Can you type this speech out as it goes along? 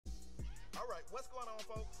Alright, what's going on,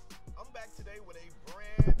 folks? I'm back today with a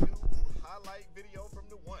brand new highlight video from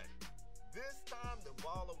the one. This time the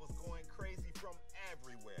baller was going crazy from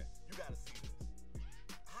everywhere. You gotta see this.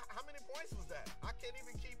 How many points was that? I can't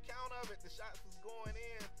even keep count of it. The shots was going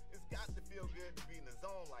in. It's got to feel good to be in the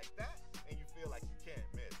zone like that, and you feel like you can't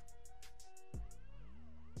miss.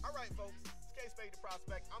 Alright, folks, it's K-Spade the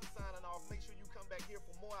Prospect. I'm signing off. Make sure you come back here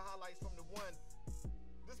for more highlights from the one.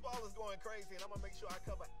 This ball is going crazy, and I'm gonna make sure I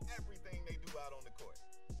cover everything they do out on the court.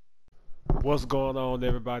 What's going on,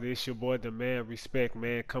 everybody? It's your boy, the man Respect,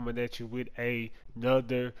 man, coming at you with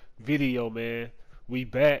another video, man. We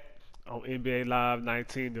back on NBA Live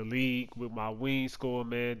 19, the league, with my wing score,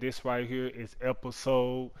 man. This right here is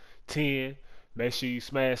episode 10. Make sure you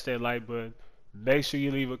smash that like button. Make sure you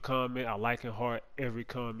leave a comment. I like and heart every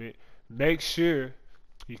comment. Make sure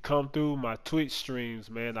you come through my Twitch streams,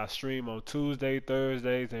 man. I stream on Tuesday,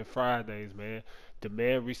 Thursdays, and Fridays, man. The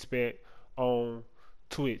man Respect on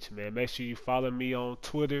Twitch, man. Make sure you follow me on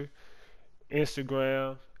Twitter,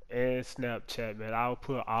 Instagram, and Snapchat, man. I'll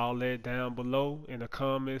put all that down below in the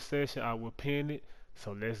comment section. I will pin it.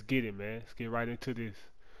 So let's get it, man. Let's get right into this.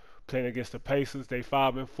 Playing against the Pacers, they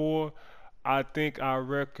 5-4. I think our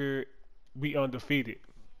record, we undefeated.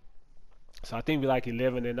 So I think we like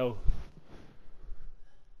 11-0.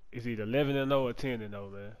 It's either 11-0 or 10-0,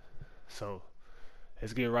 man. So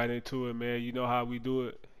let's get right into it, man. You know how we do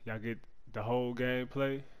it. Y'all get the whole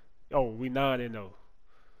gameplay. Oh, we 9-0.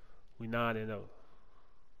 We 9-0.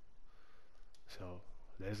 So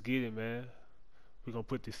let's get it, man. We're gonna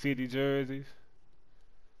put the city jerseys.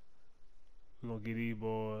 We're gonna get these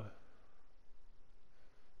boys.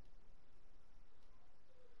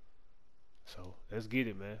 So let's get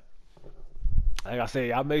it, man. Like I said,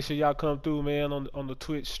 y'all make sure y'all come through, man, on the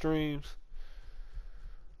Twitch streams.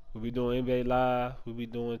 We'll be doing NBA Live. We'll be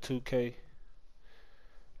doing 2K.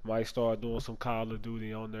 Might start doing some Call of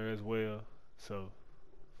Duty on there as well. So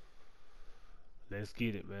let's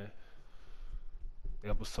get it, man.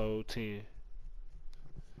 Episode 10.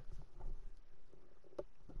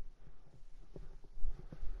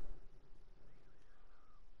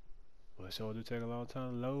 Well, it sure do take a long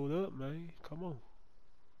time to load up, man. Come on.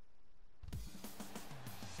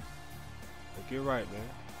 Get right, man.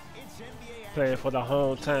 Playing for the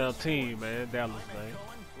hometown team, man. Dallas, man.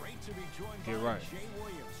 Get right.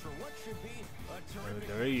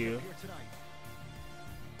 There he is.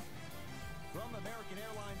 From American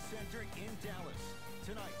Airlines Center in Dallas,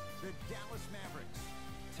 tonight, the Dallas Mavericks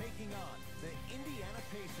taking on the Indiana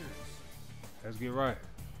Pacers. Let's get right.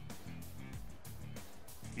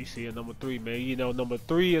 You see a number 3, man. You know, number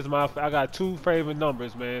 3 is I got 2 favorite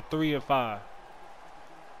numbers, man. 3 and 5.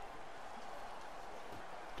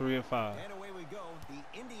 3 and 5. And away we go.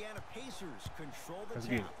 The Indiana Pacers control the Let's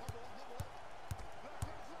tap. get it.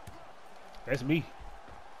 That's me.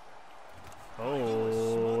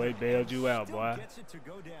 Oh, they bailed you out, boy.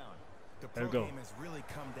 The pro game has really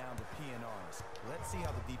come down to PNRs. Let's see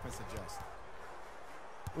how the defense adjusts.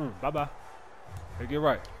 Bye-bye. They get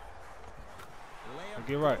right.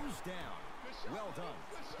 They get right. Well done.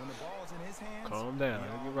 When the ball's in his hands, Calm down. They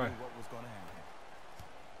get right. What was going to happen.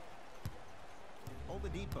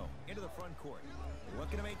 Oladipo into the front court.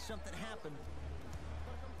 Looking to make something happen.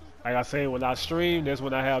 Like I say, when I stream, that's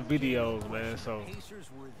when I have videos, man. So Pacers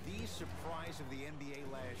were the surprise of the NBA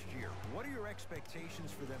last year. What are your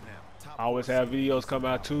expectations for them now? I always have videos come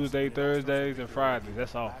out Tuesday, Thursdays, and Fridays.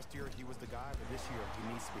 That's all. Last year he was the guy, but this year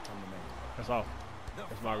he needs to become the man. That's all.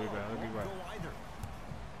 That's my rebound. Let me get right.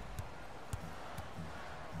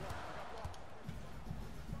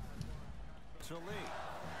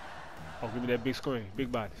 Oh, give me that big screen.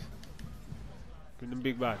 Big bodies. Give me them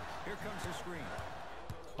big bodies. Here comes the screen.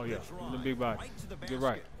 Oh, yeah. Give me them big bodies. Get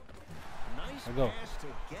right. Nice Let's go. pass to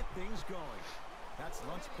get things going. That's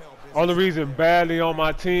lunch pail business. Only reason badly on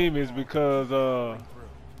my team is because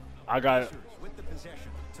I got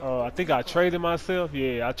I think I traded myself.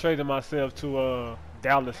 Yeah, I traded myself to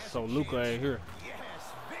Dallas, so Luka ain't here. Yes,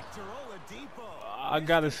 Victor Oladipo. I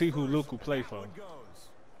gotta see who Luka play for.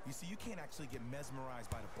 You see, you can't actually get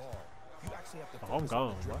mesmerized by the ball. You actually have to Oh, I'm focus on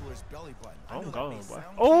gone, the boy. dribbler's belly button. I I'm know that gone, may boy.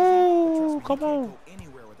 sound Oh, cheesy, but trust me, come you on. can't go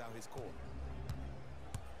anywhere without his core.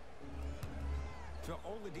 To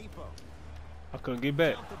Oladipo. I couldn't get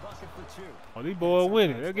back. Count the bucket for 2. Oh, these boys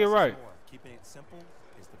winning. They get right. Keeping it simple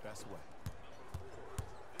is the best way.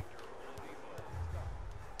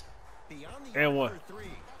 Beyond the And arc one. for 3.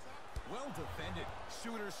 Well defended.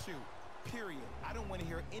 Shooters shoot. Period. I don't want to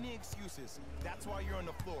hear any excuses. That's why you're on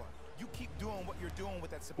the floor. You keep doing what you're doing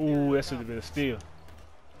with that superior. Ooh, that should have been a steal.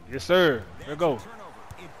 Yes, sir. There go. Turnover.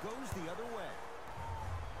 It goes the other way.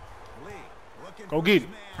 Lee Looking Go for get his it.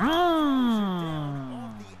 man. Throws it down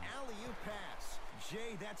off the alley-oop pass.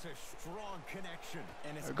 Jay, that's a strong connection.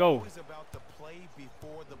 And it's There go. always about the play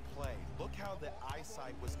before the play. Look how the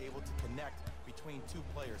eyesight was able to connect between two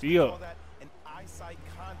players. We Yeah. call that an eyesight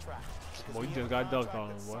contract. Because Boy, when you you just have a got dunked contract on,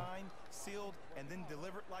 that's boy. signed, sealed, and then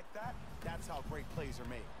delivered like that, that's how great plays are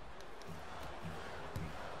made.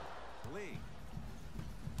 Lee.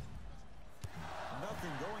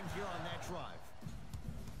 Nothing going here on that drive.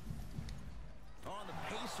 On the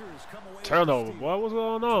Pacers come away. with the Turnover, steal. boy. What's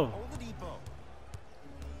going on? Oladipo.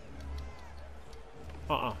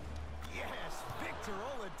 Yes, Victor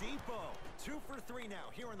Oladipo. 2 for 3 now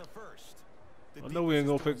here in the first. The I know we ain't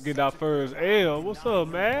defense gonna is get doing our such a first good job L. of What's denying up,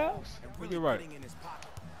 him the ball Mavs? and We really get right. getting in his pocket,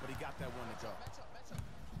 but he got that one to go.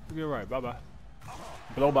 We get right. Bye bye.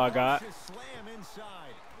 Blow by God. Ferocious slam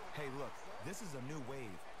inside. Hey, look, this is a new wave.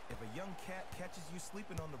 If a young cat catches you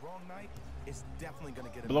sleeping on the wrong night, it's definitely going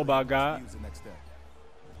to get a Blow by million God. views the next day.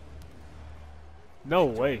 No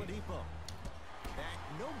Victor way. Oladipo. That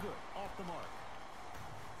no good. Off the mark.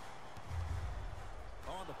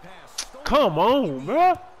 On the pass. Stolen Come by on, Indiana.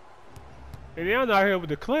 bro. And y'all not here with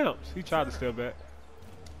the clamps. He tried to step back.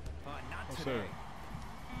 Not Oh, today. sir.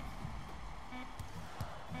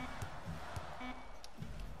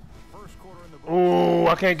 First quarter in the books. Oh,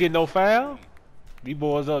 I can't get no foul. These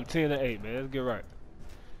boys up 10-8, man. Let's get right.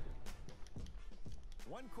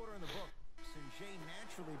 1 quarter in the books, and Jay,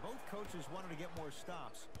 naturally, both coaches wanted to get more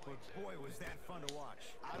stops, but boy, was that fun to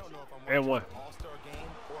watch. I don't know if I'm And watching one. an all-star game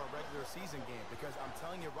or a regular season game, because I'm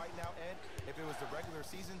telling you right now, Ed, if it was the regular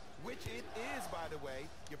season, which it is, by the way,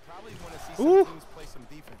 you probably want to see some Ooh. teams play some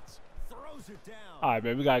defense. Throws it down. All right,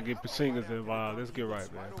 man. We gotta get Right Pasingers after the involved. dunk, Let's he get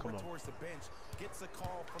looks right, man. over Come on. towards the bench, gets a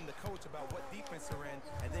call from the coach about what defense they're in,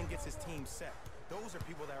 and then gets his team set. Those are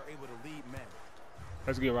people that are able to lead men.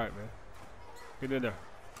 Let's get right, man. Get in there.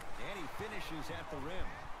 And he finishes at the rim.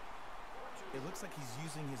 It looks like he's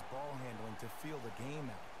using his ball handling to feel the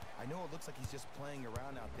game out. I know it looks like he's just playing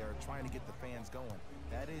around out there trying to get the fans going.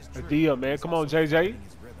 That is true. D up, man. He's Come on, also JJ. finding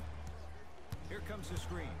his rhythm. Here comes the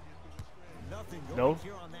screen. Nothing going No.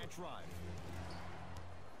 here on that drive.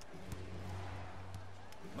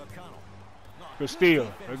 McConnell. Good steal.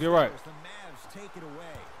 defense Let's get right. there as The Mavs take it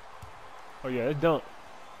away. Oh, yeah. It's dunk.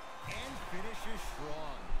 And finishes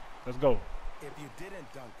strong. Let's go. If you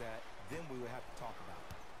didn't dunk that, then we would have to talk about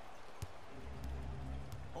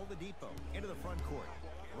it. Oladipo into the front court.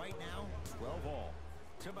 Right now, 12 all.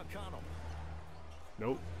 To McConnell.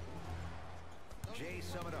 Nope. Jay,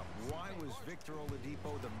 sum it up. Why was Victor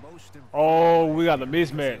Oladipo the most important? Oh, we got a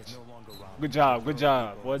Because mismatch. he is no longer around. Good job. Good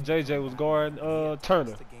job. Boy, JJ was guarding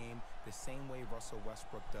Turner. The game the same way Russell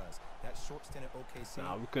Westbrook does. That short stint at OKC.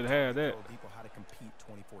 Nah, we couldn't have that. Oladipo how to compete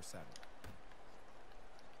 24/7.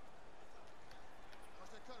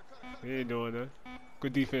 He ain't doing that.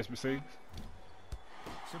 Good defense, Mercedes.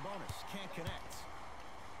 Sabonis can't connect.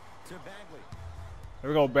 To Bagley. There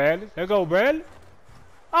we go, Bradley. There we go, Bradley.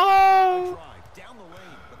 A Oh! drive down the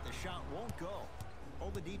lane, but the shot won't go.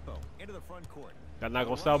 Oladipo into the front court. That not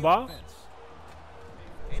gonna Running stop ball? offense.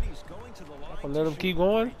 And he's going to the line. Gonna to let him shoot. keep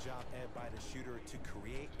going? Great job, Ed, by the shooter to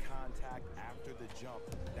create contact after the jump.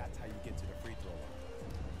 That's how you get to the free throw line.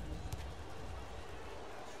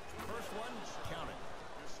 First one, count it.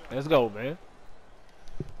 Let's go, man.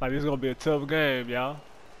 Like, this is gonna be a tough game, y'all.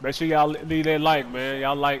 Make sure y'all leave that like, man.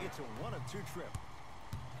 Y'all like It's a 1-of-2 trip.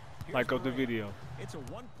 Here's up the Morant. video. It's a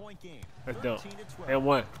 1-point game. Let's dunk. 13-12. And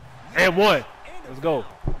one. And one. And Let's a go.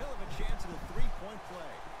 foul. He'll have a chance at a 3-point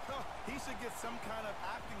play. He should get some kind of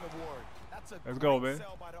acting award. That's a Let's go, great man.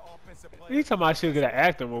 sell by the offensive player. He talking about I should get an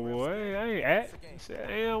acting award. Hey, I ain't act. He said,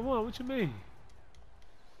 and one. What you mean?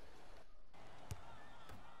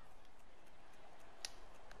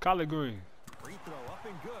 Collard green. Free throw up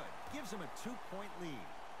and good. Gives him a 2-point lead.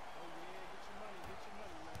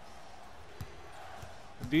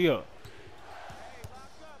 D up.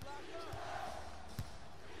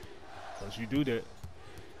 Once you do that.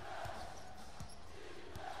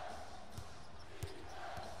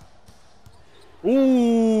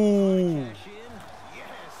 Ooh. Cash in.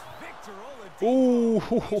 Yes, Victor Oladipo. Ooh.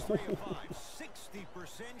 He's 3 of 5.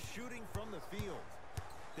 60% shooting from the field.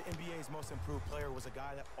 The NBA's most improved player was a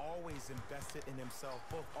guy that always invested in himself,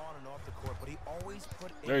 both on and off the court, but he always put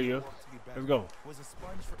in There you the go. work to be better. Let's go. Was a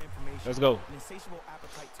sponge for information. Let's go. An insatiable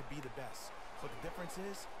appetite to be the best. But the difference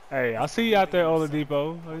is, Hey, I see you out there,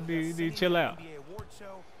 Oladipo. You need to chill out. NBA award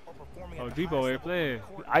show or performing Oh, at the Debo highest ain't level on the playing.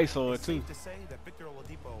 court, Ice on it's it, too. safe to say that Victor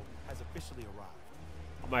Oladipo has officially arrived.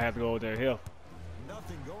 I might have to go over there and help.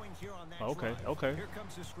 Nothing going here on that Okay, drive. okay. Here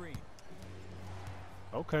comes the screen.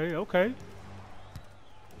 Okay, okay.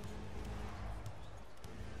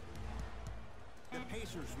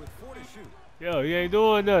 Pacers with 4 to shoot. Yo, he ain't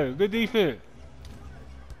doing nothing. Good defense.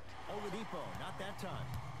 Oladipo, not that time.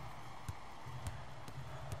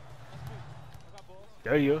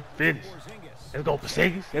 There you go. Finish. Porzingis. Let's go,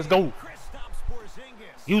 Porzingis. Let's go. Kristaps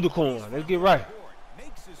Porzingis. Unicorn. Let's get right.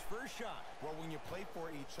 Makes his first shot. Well, when you play for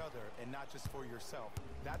each other and not just for yourself,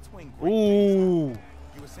 that's when great things Ooh. happen.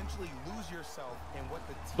 You essentially lose yourself in what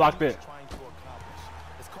the team Block is that. trying to accomplish.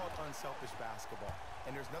 It's called unselfish basketball.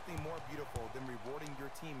 And there's nothing more beautiful than rewarding your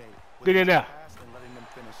teammate with Get in a there. pass and letting them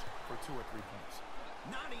finish for 2 or 3 points.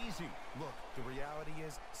 Not easy. Look, the reality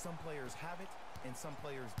is some players have it and some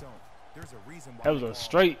players don't. There's a reason why. That was a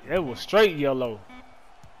straight. That was straight yellow.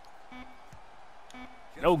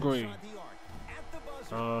 No Just green. inside the arc. At the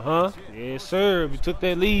buzzer. Uh-huh. That's it. Yes, First sir. points We took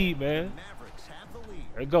that lead, man. Mavericks have the lead.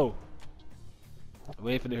 There you go.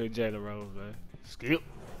 We ain't finna hear Jalen Rose, man. Skip.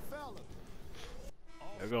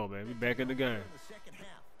 There you go, man. We back in the game. In the second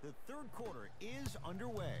half, the third quarter is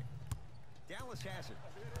underway. Dallas has it.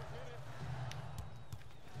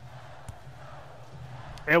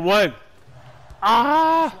 And one.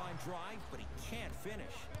 Ah! Line drive, but he can't finish.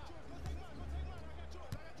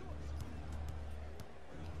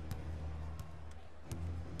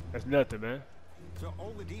 That's nothing, man. To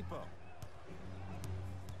Oladipo.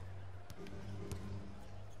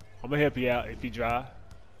 I'm gonna help you out if you drive.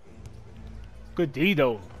 Good D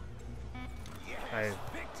though. Yes, Hey,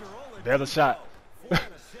 Victor Oladipo. better shot. 4 out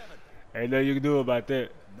of 7. Ain't nothing you can do about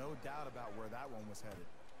that. No doubt about where that one was headed.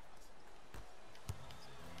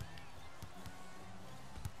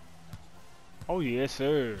 Oh yes,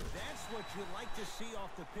 sir. That's what you like to see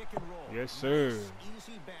off the pick and roll. Yes, sir. Nice,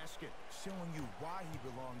 easy basket. Showing you why he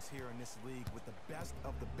belongs here in this league with the best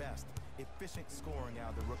of the best. Efficient scoring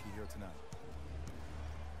out of the rookie here tonight.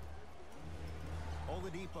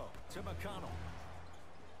 Oladipo to McConnell.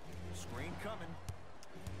 Screen coming.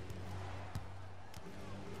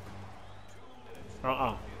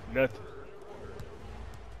 Nothing.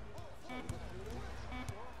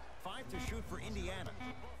 5 to shoot for Indiana.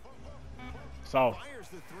 Soft. Fires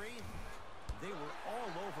the 3. They were all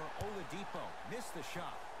over Oladipo. Missed the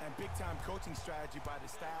shot. And big time coaching strategy by the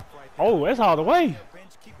staff right there. Oh, that's all the way.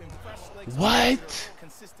 Bench keeping fresh legs What?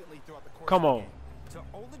 consistently throughout the course Come of on. the game.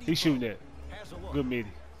 To Oladipo. He's shooting that. Has a look. Good midi.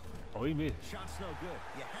 Oh, he missed. Shot's no good.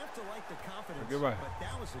 You have to like the confidence. You're right. But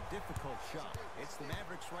that was a difficult shot. It's the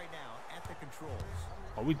Mavericks right now at the controls.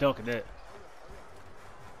 Oh, we dunking that.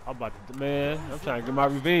 I'm about to, man. I'm trying to get my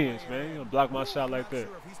revenge, man. You gonna block my shot like that. Not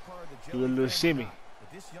sure if he's part of the Do a little jelly shimmy. family,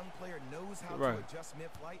 but this young player knows how Right. to adjust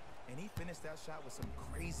mid-flight, and he finished that shot with some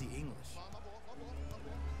crazy English.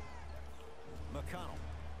 McConnell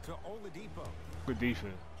to Oladipo. Good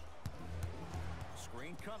defense.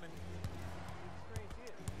 Screen coming.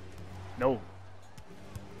 No.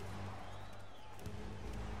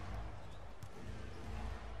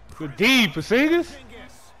 Good D, Porzingis.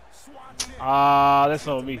 Porzingis swats it. Ah, that's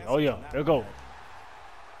on me. Oh yeah, there go.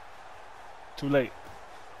 Too late.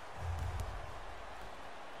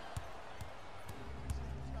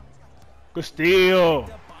 Good steal.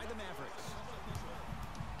 Picked up by the Mavericks.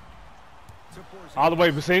 To Porzingis. All the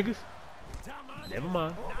way, Porzingis. Diamante Never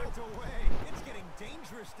mind. knocked away. It's getting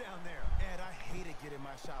dangerous down there. And I hated getting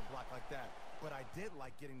my shot blocked like that, but I did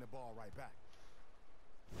like getting the ball right back.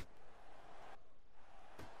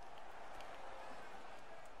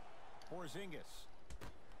 Porzingis.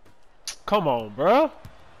 Come on, bruh.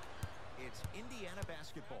 It's Indiana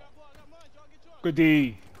basketball. Good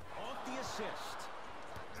D. Off the assist.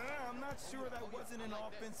 I'm not sure that wasn't an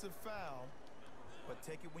offensive foul, but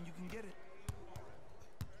take it when you can get it.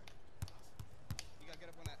 You gotta get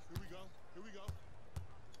up on that. Here we go. Here we go.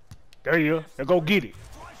 There you go. Now go get it.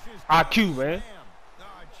 Flushes IQ, down man. slam.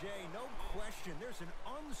 Jay, no question. There's an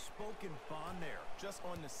unspoken bond there. Just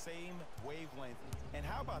on the same wavelength. And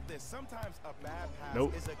how about this? Sometimes a bad pass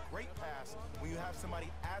Nope. is a great pass when you have somebody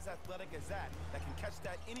as athletic as that can catch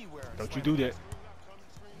that anywhere. and Don't you slam do it.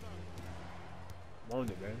 that. On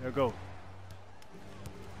it, man. There go.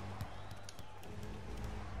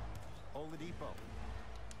 Oladipo.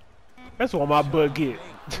 That's what my butt get. Fake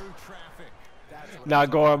through traffic. That's what Not I'm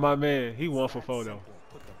guard my man. He 1 for 4 though. simple.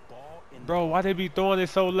 Put the ball in Bro, why they be throwing it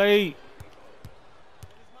so late?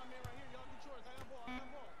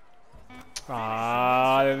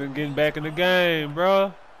 Ah, they've been getting back in the game,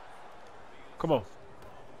 bro. Come on.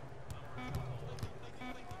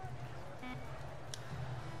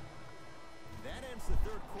 That ends the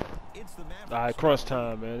third quarter. It's the Mavericks. All right, cross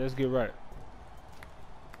time, man. Let's get right.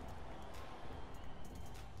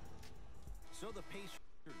 So the Pacers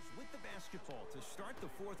with the basketball to start the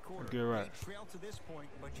fourth quarter. Get right. They trail to this point,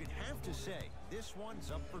 but you'd have to say this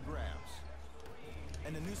one's up for grabs.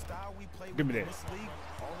 And the new style we play Give with me in that. this league,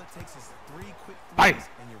 all it takes is 3 quick Bang. threes,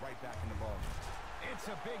 and you're right back in the ball. It's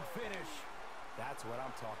a big finish. That's what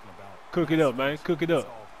I'm talking about. Cook it up, man. Cook it It's up.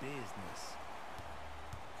 all business.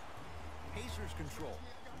 Pacers control.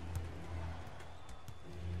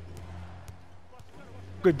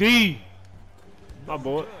 Good D. My No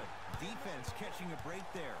boy. good. Defense catching a break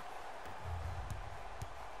there.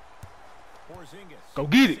 Porzingis Go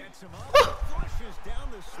get it. sets him up, flushes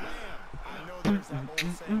down the slam. I know there's that old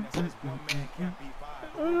saying that says one man can't beat five.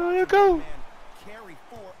 But There we're you watching go. one man carry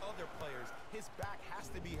 4 other players. His back has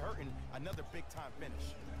to be hurting. Another big-time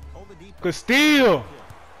finish. Oladipo. Good steal.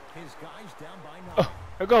 His guys down by 9.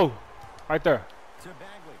 There go. Right there. To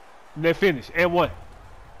Bagley. And then finish. And one.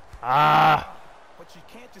 Ah. But you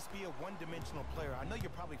can't just be a one-dimensional player. I know you're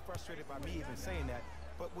probably frustrated by me even saying that,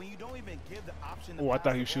 but when you don't even give the option to Oh, I pass thought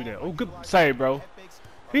the he was shooting ball, that. Oh, when good you utilize save, bro. head fakes,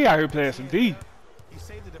 He or out here playing some D. you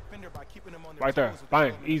save the defender by keeping them on their Right there. toes with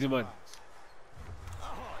Bang. the ball in Easy their money. eyes.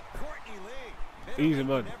 Oh, Courtney Lee. Better Easy late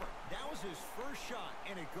money. than never. That was his first shot,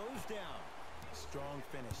 and it goes down. Strong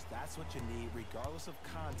finish. That's what you need, regardless of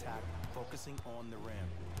contact, focusing on the rim.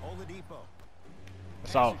 Oladipo.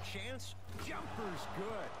 That's Has all. a chance. Jumper's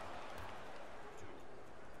good.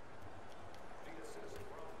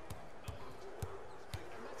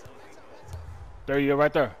 There you go.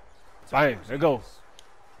 Right there. Bang. There go.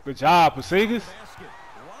 Good job, Porzingis. Basket.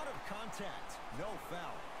 A lot of contact. No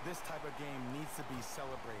foul. This type of game needs to be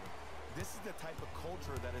celebrated. This is the type of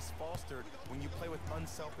culture that is fostered when you play with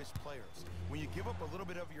unselfish players. When you give up a little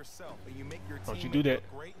bit of yourself and you make your team Don't you do that.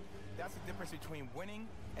 look great, that's the difference between winning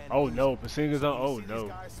and Oh, losing. no. Porzingis So on. when you Oh, see these no.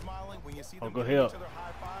 guys smiling, when you see Oh, them go giving ahead. each other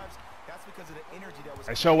high fives, that's because of the energy that was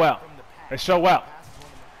Hey, coming show out. from the pass. Hey, show out. The pass is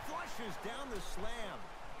one of the- Flushes down the slam.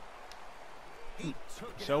 He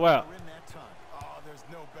took it Show out out. the rim that time. Oh, there's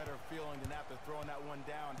no better feeling than after throwing that one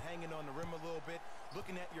down, hanging on the rim a little bit,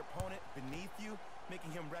 looking at your opponent beneath you, making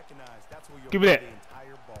him recognize that's where you'll Give me play that. the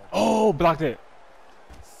entire ball. Oh, block that.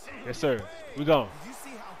 Yes, sir. We gone. Did you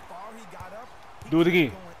see how far he got up? He Do it kept again.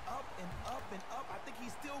 Going up and up and up. I think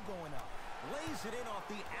he's still going up. Lays it in off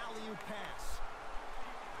the alley-oop pass.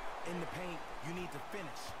 In the paint, you need to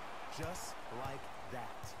finish just like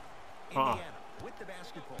that. Indiana with the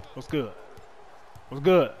basketball. What's good? What's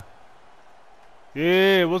good?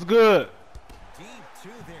 Yeah, what's good? Deep two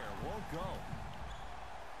there. Won't go.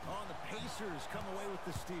 Oh, the Pacers come away with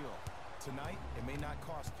the steal. Tonight, it may not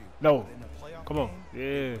cost you. No. But in a playoff Come on.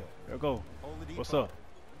 game, Yeah. There go. Oladipo. What's up?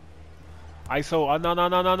 ISO.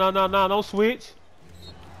 No. Don't switch.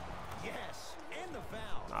 Yes, and the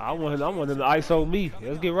foul. I want him to ISO me.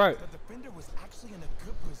 Let's get right. The defender was actually in a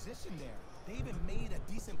good position there. They even made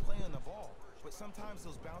a decent play on the ball. But sometimes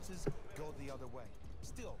those bounces go the other way.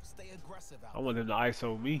 Still, stay aggressive out I want him to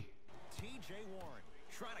ISO me. T.J. Warren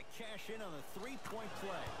trying to cash in on a three-point play.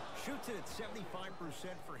 Shoots it at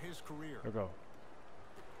 75% for his career. There go.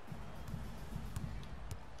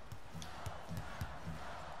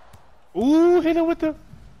 Ooh, hit him with the.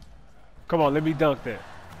 Come on, let me dunk that.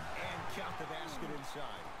 And count the basket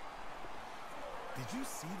inside. Did you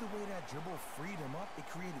see the way that dribble freed him up? It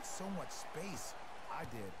created so much space. I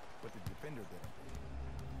did, but the defender didn't.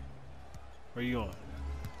 Where you going?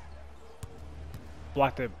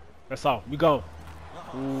 Block that. That's all. We gone.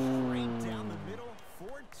 Straight down the middle,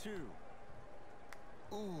 4-2.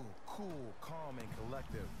 Ooh, cool, calm, and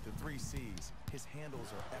collective. The 3 C's. His handles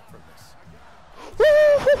are effortless.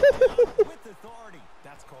 With authority.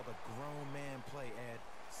 That's called a grown man play, Ed.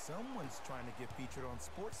 Someone's trying to get featured on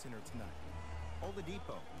SportsCenter tonight.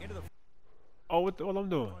 Oladipo into the Oh, what I'm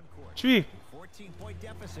doing? front court. Tree. 14-point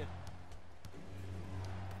deficit.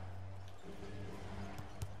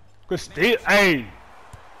 Good steal. Hey.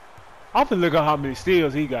 I'm finna look at how many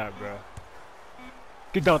steals he got, bro.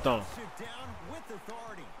 Get dunked on. Sit down with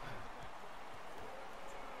authority.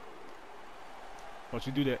 Don't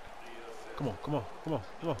you do that. Come on.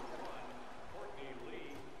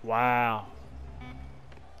 Wow.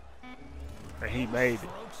 And he made it.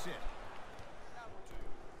 Strokes it.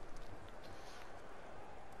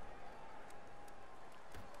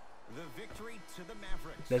 The victory to the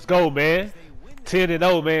Mavericks. Let's go, man. They win the 10 and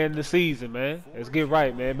 0, man, in the season, man. Let's get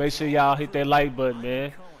right, man. Make sure y'all hit that like button,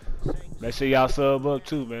 man. Cohen saying Make sure y'all sub up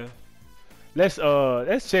too, man. Let's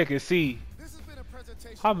check and see This has been a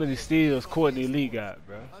presentation how many of steals NBA Courtney Lee Sports. got,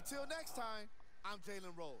 bro. Until next time, I'm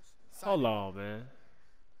Jalen Rose. Hold on, man.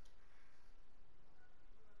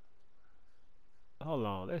 Hold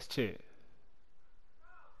on, let's check.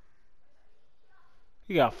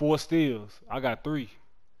 He got 4 steals. I got 3.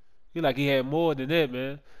 He like he had more than that,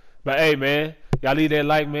 man. But hey, man, y'all leave that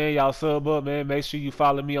like, man. Y'all sub up, man. Make sure you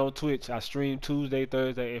follow me on Twitch. I stream Tuesday,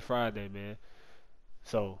 Thursday, and Friday, man.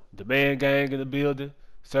 So the man gang in the building,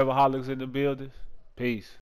 serverholics in the building. Peace.